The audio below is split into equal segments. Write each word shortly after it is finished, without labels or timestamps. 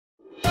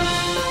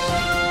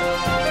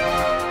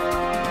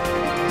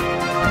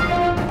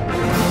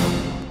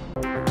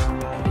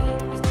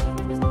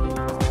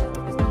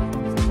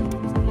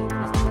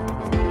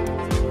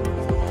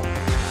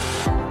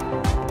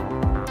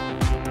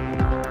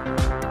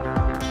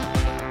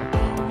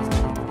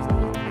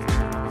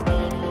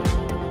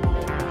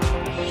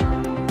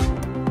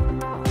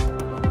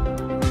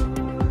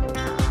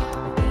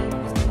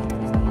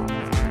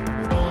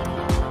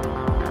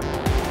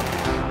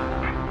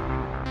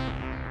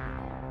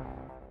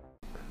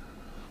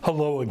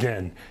Hello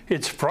again.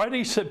 It's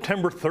Friday,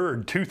 September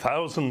 3rd,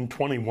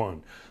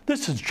 2021.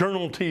 This is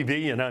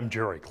JournalTV and I'm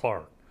Jerry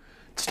Clark.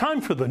 It's time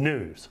for the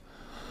news.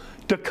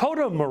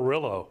 Dakota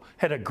Murillo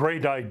had a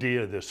great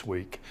idea this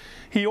week.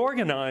 He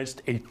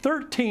organized a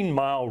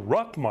 13-mile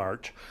ruck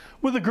march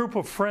with a group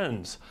of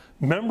friends,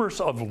 members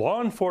of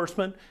law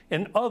enforcement,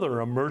 and other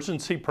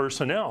emergency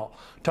personnel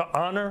to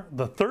honor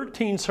the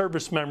 13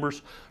 service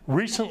members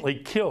recently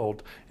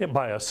killed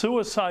by a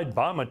suicide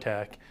bomb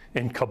attack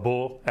in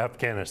Kabul,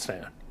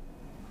 Afghanistan.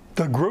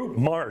 The group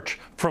marched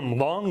from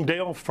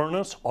Longdale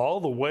Furnace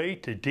all the way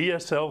to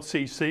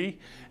DSLCC,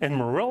 and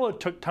Murillo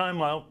took time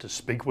out to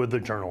speak with the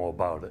Journal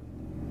about it.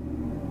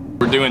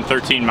 We're doing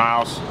 13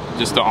 miles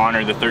just to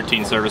honor the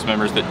 13 service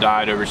members that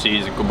died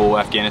overseas in Kabul,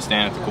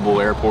 Afghanistan at the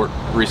Kabul airport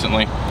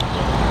recently.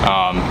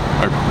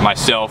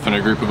 Myself and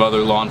a group of other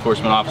law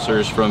enforcement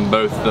officers from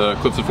both the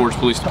Clifton Forge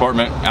Police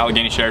Department,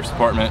 Allegheny Sheriff's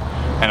Department,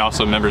 and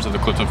also members of the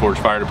Clifton Forge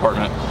Fire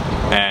Department,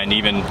 and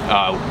even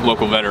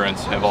local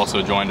veterans have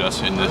also joined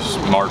us in this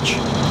march.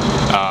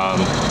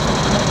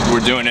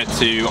 We're doing it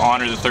to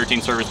honor the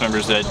 13 service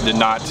members that did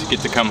not get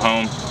to come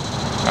home.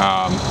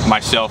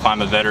 Myself,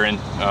 I'm a veteran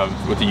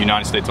with the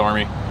United States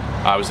Army.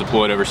 I was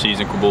deployed overseas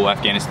in Kabul,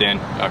 Afghanistan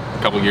a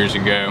couple years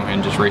ago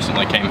and just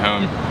recently came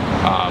home.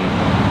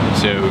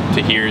 So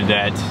to hear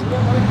that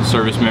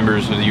service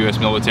members of the U.S.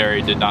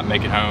 military did not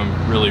make it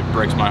home really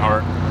breaks my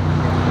heart.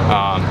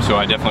 So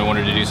I definitely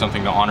wanted to do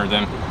something to honor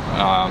them,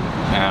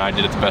 and I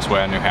did it the best way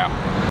I knew how.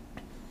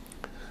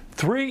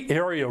 3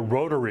 area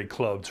Rotary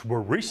clubs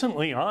were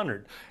recently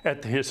honored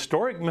at the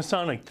historic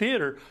Masonic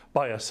Theater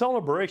by a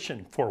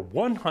celebration for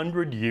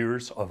 100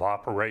 years of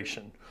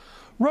operation.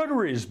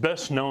 Rotary is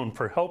best known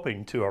for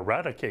helping to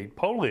eradicate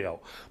polio,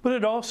 but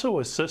it also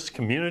assists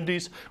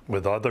communities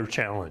with other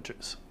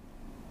challenges.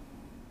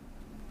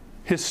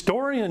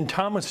 Historian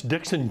Thomas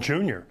Dixon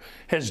Jr.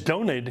 has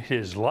donated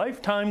his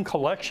lifetime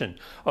collection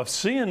of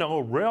C&O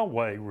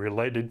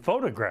Railway-related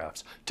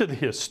photographs to the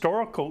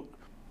historical...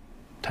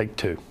 Take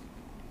 2.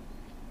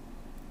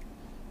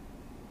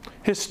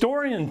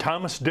 Historian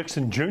Thomas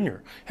Dixon Jr.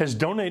 has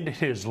donated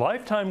his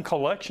lifetime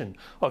collection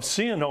of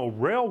C&O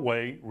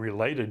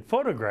Railway-related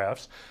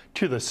photographs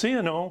to the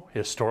C&O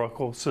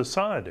Historical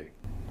Society.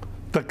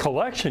 The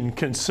collection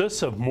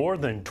consists of more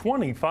than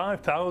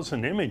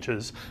 25,000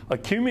 images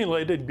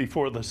accumulated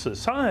before the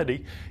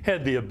Society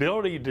had the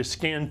ability to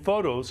scan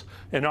photos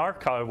and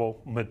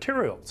archival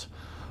materials.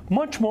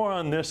 Much more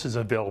on this is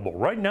available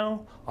right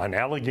now on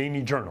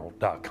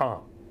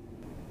AlleghenyJournal.com.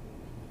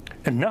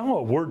 And now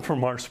a word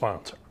from our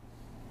sponsor.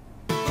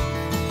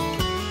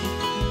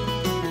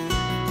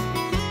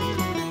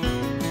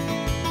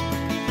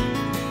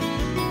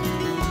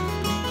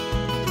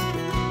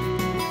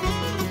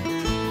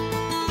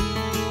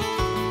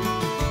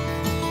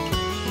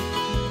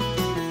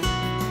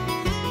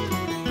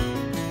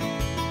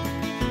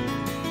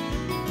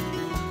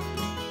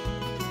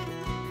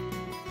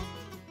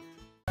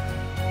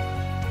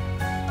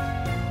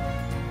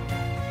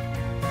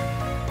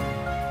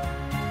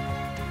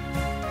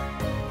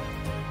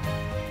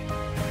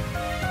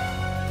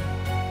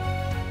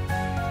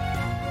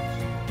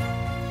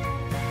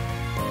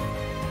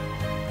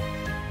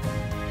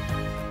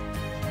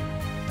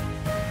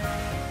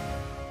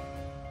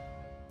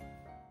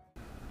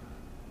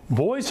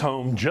 Boys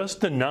Home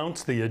just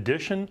announced the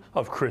addition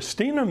of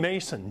Christina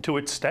Mason to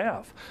its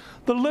staff.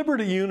 The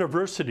Liberty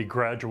University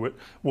graduate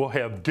will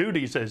have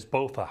duties as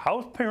both a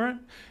house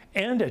parent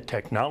and a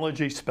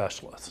technology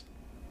specialist.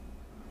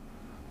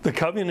 The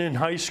Covington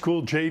High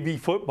School JV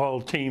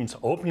football team's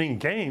opening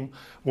game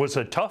was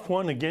a tough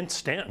one against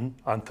Stanton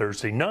on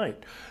Thursday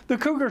night. The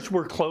Cougars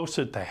were close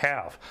at the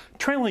half,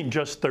 trailing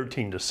just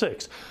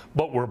 13-6,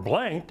 but were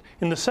blanked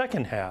in the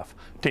second half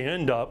to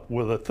end up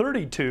with a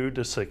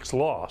 32-6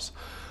 loss.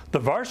 The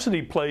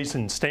varsity plays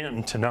in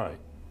Stanton tonight.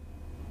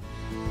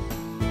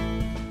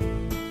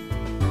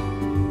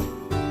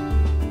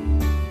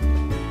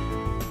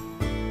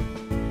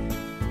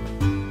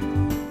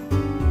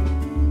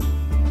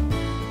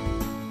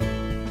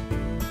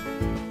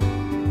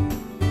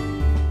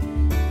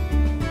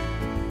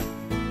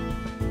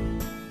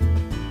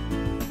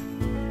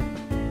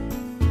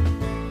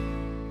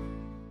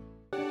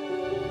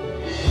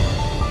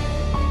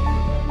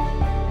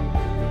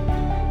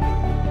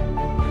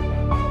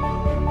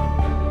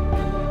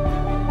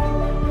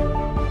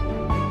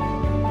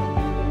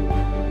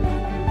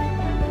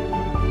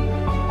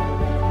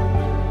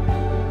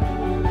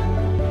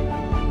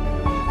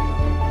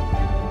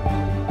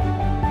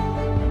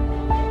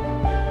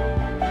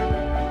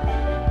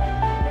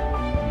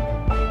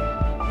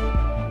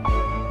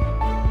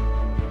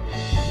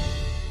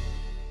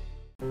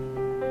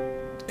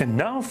 And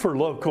now for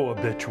local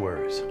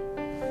obituaries.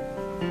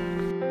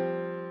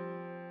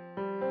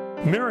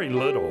 Mary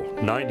Little,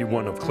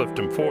 91 of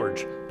Clifton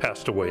Forge,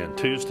 passed away on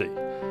Tuesday.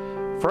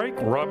 Frank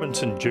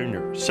Robinson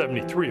Jr.,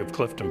 73 of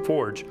Clifton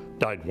Forge,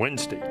 died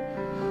Wednesday.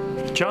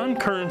 John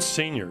Kearns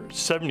Sr.,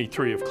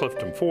 73 of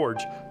Clifton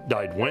Forge,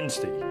 died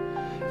Wednesday.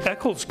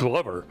 Eccles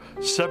Glover,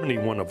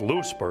 71 of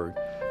Lewisburg,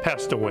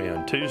 passed away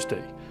on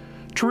Tuesday.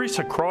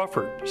 Teresa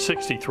Crawford,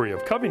 63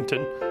 of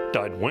Covington,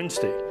 died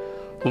Wednesday.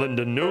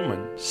 Linda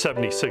Newman,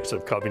 76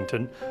 of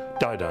Covington,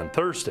 died on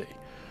Thursday.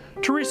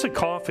 Teresa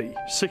Coffey,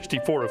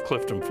 64 of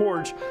Clifton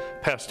Forge,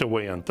 passed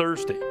away on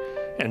Thursday.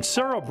 And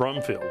Sarah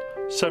Brumfield,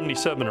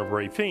 77 of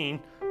Rafine,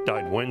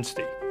 died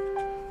Wednesday.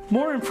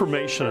 More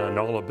information on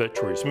all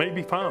obituaries may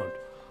be found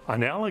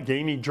on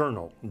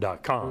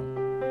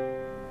AlleghenyJournal.com.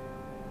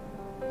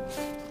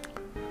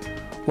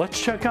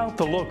 Let's check out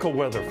the local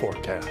weather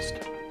forecast.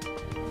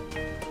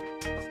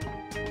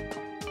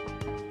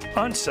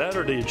 On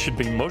Saturday, it should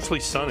be mostly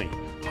sunny,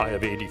 high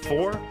of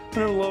 84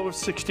 and a low of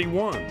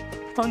 61.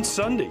 On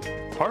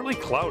Sunday, partly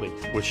cloudy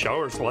with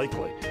showers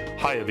likely,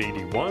 high of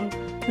 81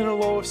 and a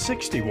low of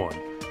 61.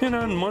 And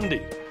on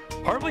Monday,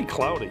 partly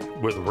cloudy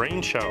with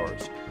rain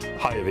showers,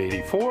 high of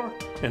 84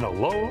 and a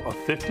low of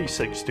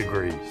 56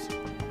 degrees.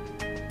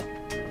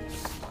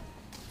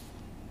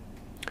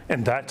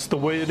 And that's the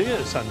way it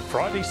is on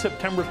Friday,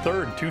 September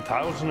 3rd,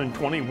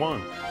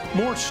 2021.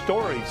 More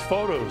stories,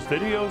 photos,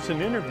 videos, and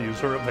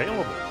interviews are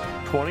available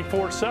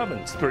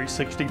 24/7,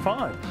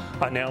 365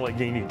 on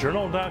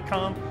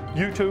AlleghenyJournal.com,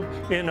 YouTube,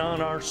 and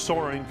on our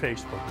soaring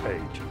Facebook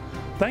page.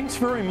 Thanks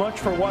very much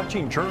for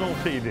watching Journal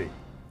TV.